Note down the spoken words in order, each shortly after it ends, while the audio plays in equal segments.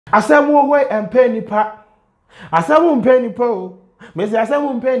Asemu way and penny pa. Asemu penny po. Miss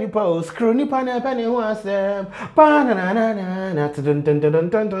Asemu penny po. Screw nipa na penny was banana.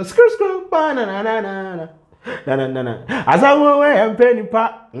 Screw banana. Asemu way and penny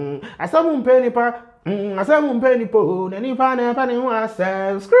pa. Asemu penny pa. Asemu penny po. Nipa na penny was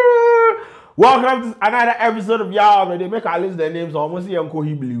screw. Welcome to another episode of YawaOf. They make our list their names almost the Uncle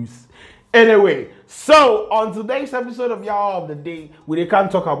He Blues. Anyway, so on today's episode of YawaOf the day, we can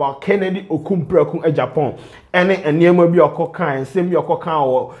talk about Kennedy Okumpreku Agyapong. And Nyema bi okokan and same bi okokan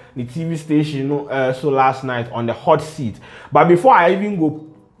or the TV station so last night on the hot seat. But before I even go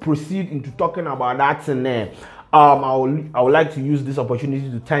proceed into talking about that and there, I would like to use this opportunity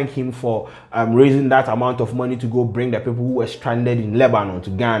to thank him for raising that amount of money to go bring the people who were stranded in Lebanon to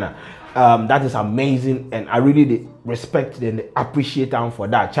Ghana. That is amazing, and I really respect and appreciate them for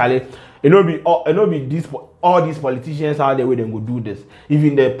that, Charlie. It no be all these politicians out there where they go do this.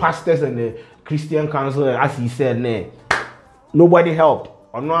 Even the pastors and the Christian council, as he said, nobody helped.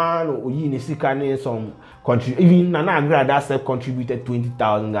 Some country, even Nana Agra that self contributed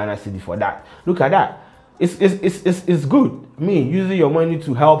 20,000 Ghana cedis for that. Look at that. It's good. I mean, using your money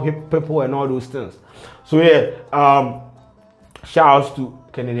to help people and all those things. So yeah, shout outs to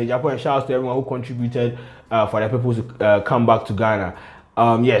Kennedy Agyapong and shout outs to everyone who contributed for the people to come back to Ghana.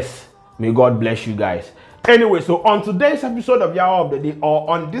 Yes, may God bless you guys. Anyway, so on today's episode of YawaOf the day, or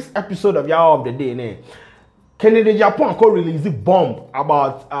on this episode of YawaOf the day, Kennedy Agyapong could release a bomb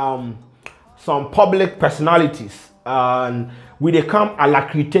about some public personalities, and we they come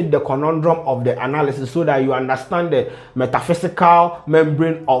alacritate the conundrum of the analysis so that you understand the metaphysical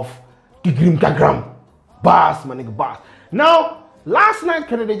membrane of the Grim Gagram. Bars, man, bars. Now, last night,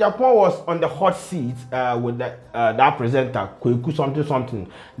 Kennedy Agyapong was on the hot seat with that presenter, Kweku something.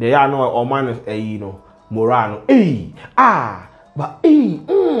 They are no or man Morano. But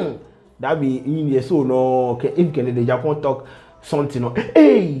that be in the so no. If Kennedy Agyapong talk something,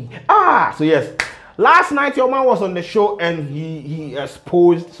 So yes, last night your man was on the show and he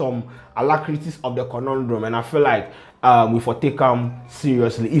exposed some alacrities of the conundrum, and I feel like we for take him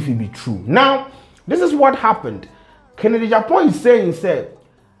seriously if it be true. Now, this is what happened. Kennedy Agyapong is saying,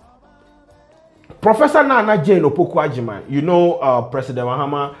 Professor Nana Jane Opoku-Agyeman, you know, President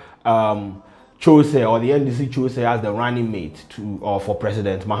Mahama chose her, or the NDC chose her as the running mate for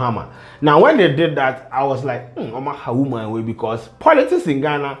President Mahama. Now, when they did that, I was like, because politics in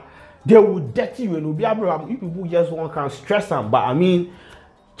Ghana, they would dirty you and will be able you people just want to stress them. But I mean,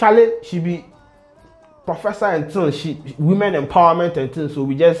 Charlie, she be professor and things, women empowerment and things, so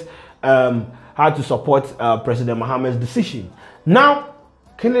we just had to support President Mahama's decision. Now,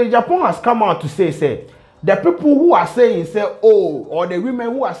 Kennedy Agyapong has come out to say, the people who are saying, or the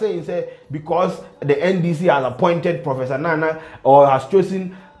women who are saying, because the NDC has appointed Professor Nana or has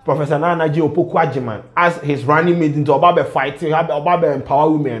chosen Professor Nana Opoku-Agyeman as his running mate into Obabe fighting, Obabe empower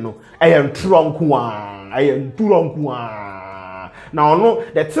women. I am true. Now, no,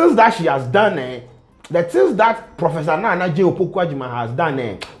 the things that she has done, the things that Professor Nana Opoku-Agyeman has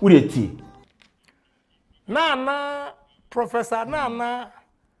done, what it is? Nana, Professor Nana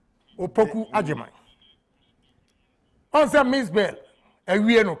Opoku-Agyeman. On the Mzbel, a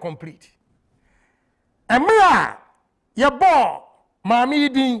year no complete. And me, your boy,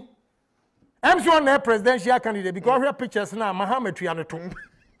 Mami Din. I'm sure I'm presidential candidate because we have pictures now. Mahama Triana too.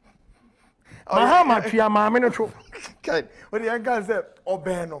 Mahama Triana too. Okay, what the young guy said,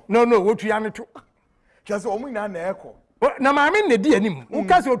 Obeno. No, what Triana too. Just only an echo. Na maame ne di anim wo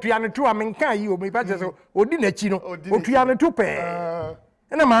ka se otuane to amen kan yi o me pa se odi na chi no otuane to pe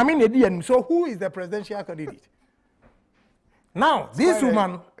na maame ne di anim. So who is the presidential candidate now? This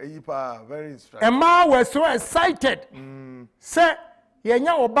woman very interesting. Emma was so excited say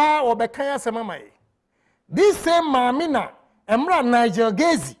yenya oba obekan asema mai this same maame na emra Nigel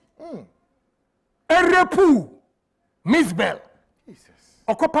Gaisie erepu Mzbel Jesus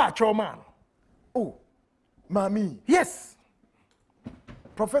okopa choma. Oh, Mami. Yes.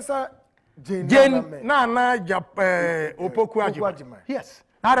 Professor Jane Nana Opoku-Agyeman. Yes.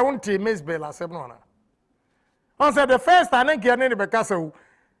 I don't want to Mzbel as no. On said the first time I get any because of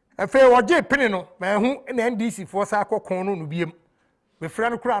a fair or J Penino, my who and NDC for Sako Kono no be a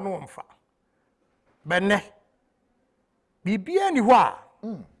friend of Crown on fa. But ne be anywhere.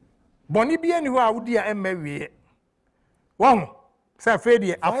 Bonnie be anywhere would dear and marry. One. Sir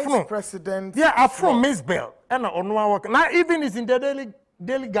Freddy, Vice President. Yeah, I'm from Mzbel. And on one work. Now, even it's in the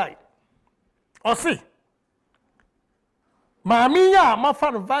daily guide. Or see. Mamiya, my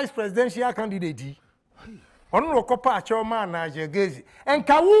father, vice presidential candidate. On Rokopa, Choma, Nigel Gaisie. And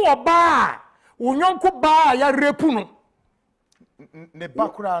Kawu Ba, Unyonko Ba, ya repuno. ne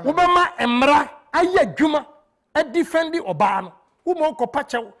bakura no ubema emra aye adwuma a defend oba no wo mo kopa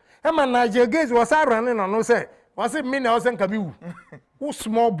chew e ma Nigel Gaisie was running no say was me na was nka bi wu wo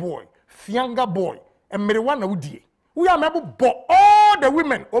small boy younger boy emre wa na wudie we am able bo all the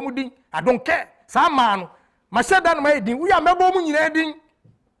women omudin I don't care sa man no ma Sheldon ma edin we am able mu nyina edin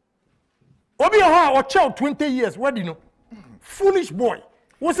obi ho a chew 20 years what do you know foolish boy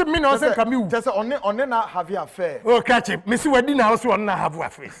what's it mean? I say, Camille. Just on na have your affair. Oh, catch it. Missy Wadina also on na have your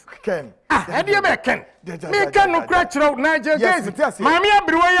face. Ken. Ah, do you make Ken? Me can no crack out Nigel Gaisie. Mammy,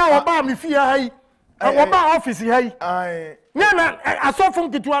 Abruya, Obama, me fear high. Obama office high. I. Nana, I saw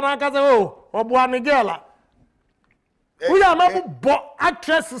from Kituana Gaza, or Buanigela. We are not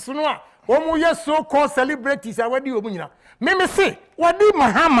actresses, no. Omo yes so called celebrities. I want you, Mina. Me say, what do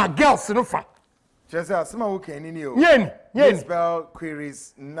Mahama girls no fun? Just some okay in you. Yen. Mzbel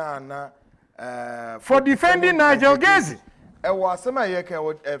queries Nana for defending Nigel Gaisie. Was some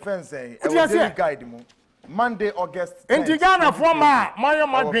fence saying, I guide him Monday, August. Intigana for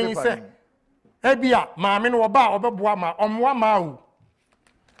my green say, Ebia, Mammy, or bar, or Buama, on Wamau.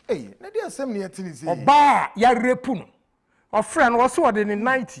 Hey, Nadia Semnia Tennessee. Or bar, ya repun. Or friend was sword in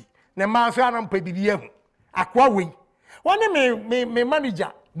 90, the Marsan pay the year. Aquawi. One me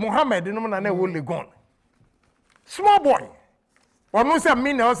manager, Mohammed, the woman will gone. Small boy. Or no say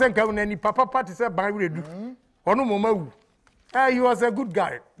me no say come any papa party say ban we do. Or no mama. He was a good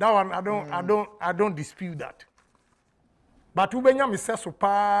guy. That one I don't dispute that. But ubenya me say so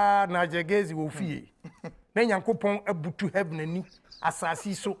pa Nigel Gaisie wo fie. Na Nyankopon abutu heaven ani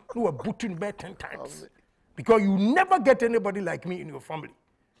asasi so no abutu in bed 10 times. Because you never get anybody like me in your family.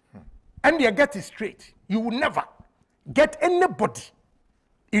 And you get it straight. You will never get anybody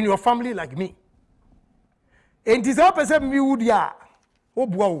in your family like me. And this person me would ya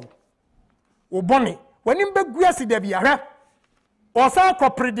obwa o boni when him be guasi de bia or sa ko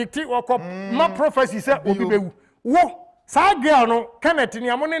predict or ko ma prophecy say obi be wo sa girl no Kenneth ni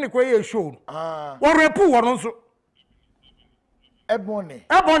amone ne ko ye show wo repu wo no so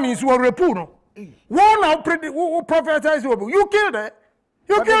ebony so wo repu no wo na predict wo prophesize obi you killed her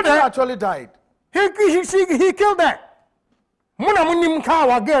actually died he killed her muna munim ka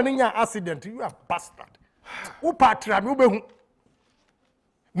wa girl ni nya accident you are bastard upatra me ubehu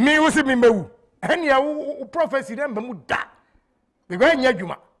me usi me mewu enya u prophecy dem be mu da because enya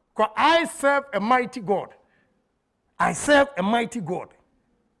dwuma because I serve a mighty God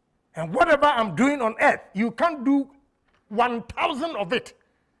and whatever I'm doing on earth you can't do 1,000 of it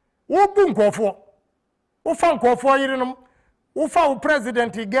wo bu nkofo wo fa nkofo yirenom wo fa wo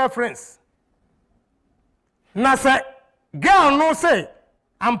president girlfriends na say girl no say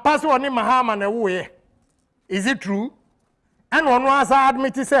I'm passing on Mahama na wo ye. Is it true? And one was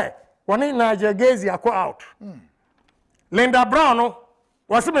admit to say, when in Nigel Gaisie out. Linda Brown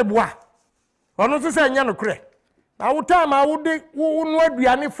was me bois. One to say, Yano Cray. I would time I would be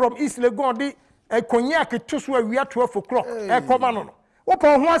from East Legon, a cognac to swear we are 12 o'clock. A common.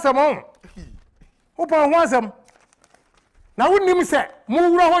 Upon once a month. Upon once a now wouldn't him say,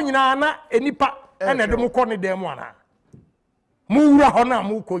 Mura Honina, and Nipa, and a democoni demona. Mura Hona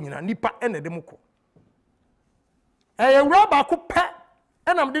Mukonina, Nipa, and a democo. A rubber could pet,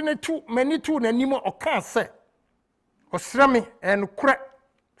 and I'm doing too many two and anymore or can't say. Or srammy and crack,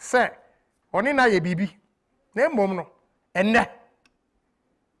 say, on in a baby. Name mono, and that.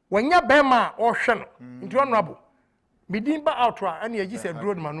 When ya bema or shan, into honorable, Bidimba outra, and you just said,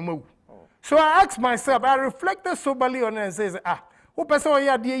 Roadman. So I asked myself, I reflected soberly on it and says, who person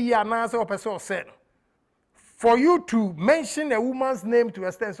ya dear ya answer or person said, for you to mention a woman's name to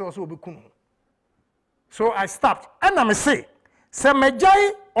extend also be kunu. So I stopped. And I'm say,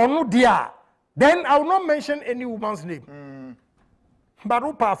 Semejai or no dear, then I will not mention any woman's name. But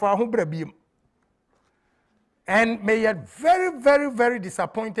upa for who brebim. And may get very, very, very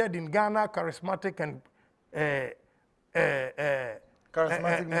disappointed in Ghana charismatic and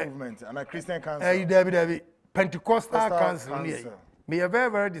charismatic movement and a Christian council. Pentecostal council. May are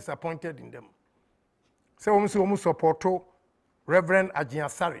very, very disappointed in them. So almost support Reverend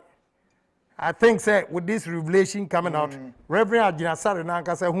Agyapong. I think say with this revelation coming out, Reverend Agyapong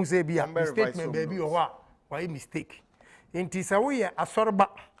now say who say be a statement baby or what? Why mistake? It is a way a sorba,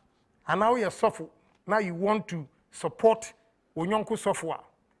 and now you suffer. Now you want to support Onyonko software.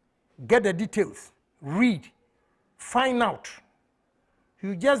 Get the details, read, find out.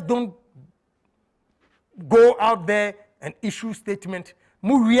 You just don't go out there and issue statement.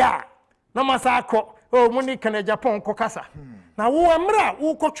 Muria, no masako. Oh, money can Agyapong kokasa. Now who amra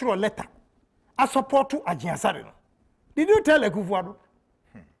who cultural letter. I support to Agyapong. Did you tell Kwadwo?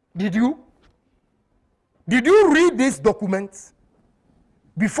 Did you? Did you read these documents?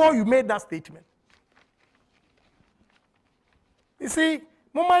 before you made that statement. You see,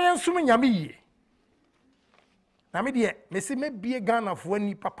 Mama Yansumi Yami. Namidie, Messi may be a gun of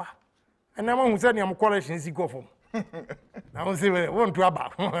when papa. And I want to say I'm college and go from. I want to say, want to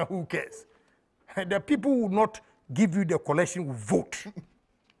about who cares? The people will not give you the collection will vote.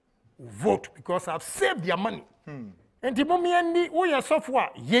 Vote because I've saved their money. And the mommy and the oh your software,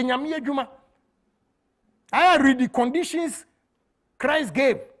 yenyami ejuma. I read the conditions Christ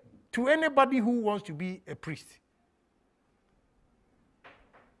gave to anybody who wants to be a priest.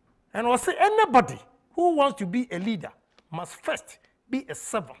 And I say anybody who wants to be a leader must first be a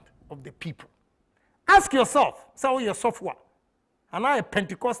servant of the people. Ask yourself, so your software. And I a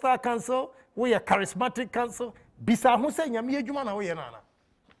Pentecostal council, we a charismatic council, bisa who say nyami ejuma na we nana.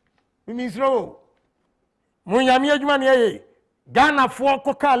 We means no. Mun nyami ejuma ne Ghana for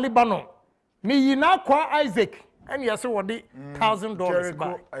koka Lebanon. Me yina kwa Isaac and you say what the $1,000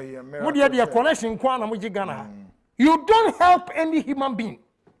 buy. Mudi dia collection kwa na muji Ghana. You don't help any human being.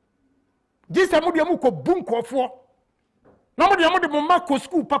 This mudi amu ko bunko for. Na mudi amu de mama ko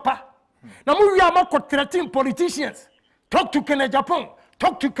school papa. Na mudi amu ko threatening politicians. Talk to Agyapong.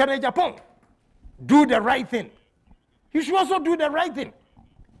 Talk to Agyapong. Do the right thing. You should also do the right thing.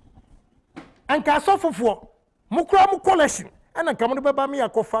 And ka so for mukura mu collection. And I come to Baba me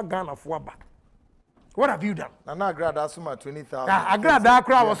akofa Ghana for back. What have you done? Nana grad asuma 20,000. Agrada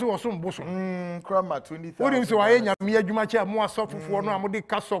akra was boso. Krama 20,000. What him so I me adwuma che mo asofo no amode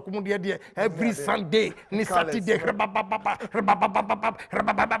kaso ko mu de every Sunday ni Saturday.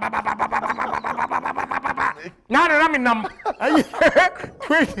 Na me nam.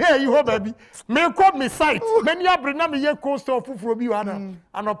 You baby. Me call me site. Many abre na me ye coast of fufuro bi wana.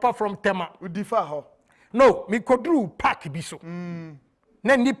 And apart from Tema. Udifa ho. No, me kodru park bi so.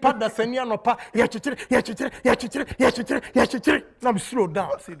 Na nipa da sania no pa ya chichire. Now slow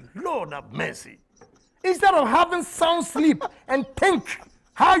down. Say, Lord have mercy. Instead of having sound sleep and think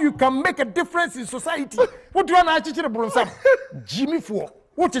how you can make a difference in society. What do you want to chichire bronsam? Jimmy for.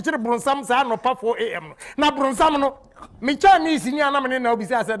 What chichire bronsam sa no pa 4 a.m. Na bronsam no me Chinese ni ana me na obi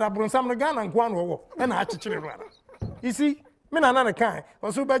say na bronsam no Ghana nkwan wo. Na ha chichire no. You see, me na na kan.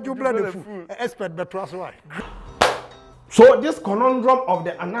 Also be you blood the food. Expert but trust why. So this conundrum of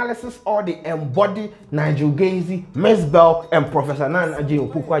the analysis or the embody Nigel Gaisie, Mzbel, and Professor Nigel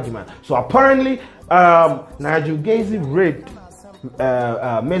Gaisie. So apparently, Nigel Gaisie raped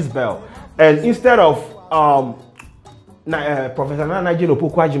Mzbel, and instead of Professor Nigel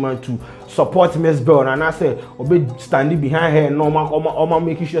Gaisie to support Mzbel, and I said, "Obe standing behind her, normal,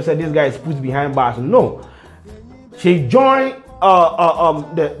 making sure that this guy is put behind bars." No, she joined.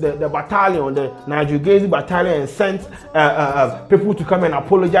 The battalion, the Nigel Gaisie battalion, and sent people to come and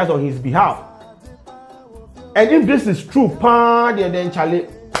apologize on his behalf. And if this is true, then Charlie,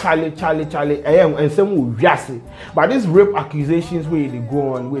 and some will yassi. But these rape accusations where they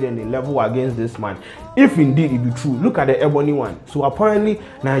go on with the level against this man, if indeed it be true, look at the Ebony one. So apparently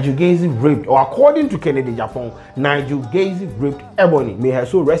Nigel Gaisie raped, or according to Agyapong, Nigel Gaisie raped Ebony. May her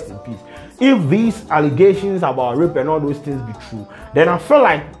soul rest in peace. If these allegations about rape and all those things be true, then I feel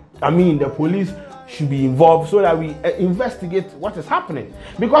like, the police should be involved so that we investigate what is happening.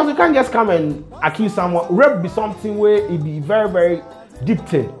 Because you can't just come and accuse someone. Rape be something where it be very, very deep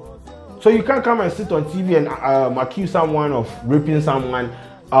thing. So you can't come and sit on TV and accuse someone of raping someone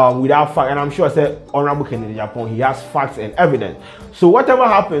without fact. And I'm sure I said Honorable Agyapong, he has facts and evidence. So whatever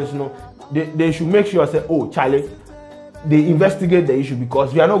happens, they should make sure I say, oh, Charlie, they investigate the issue,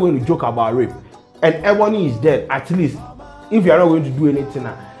 because we are not going to joke about rape. And Ebony is dead. At least, if you are not going to do anything,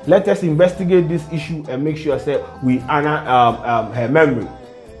 let us investigate this issue and make sure say we honor her memory.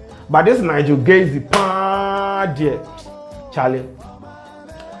 But this Nigel Gaisie, dear Charlie,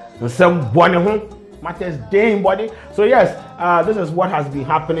 some one matters damn body. So yes, this is what has been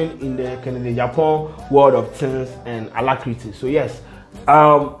happening in the Agyapong world of things and alacrity. So yes,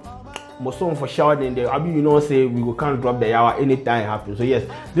 most for Sheldon there. Say we will can't drop the Yawa anytime it happens. So yes,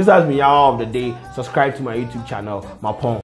 this has been Yawa of the day. Subscribe to my YouTube channel, Mapong.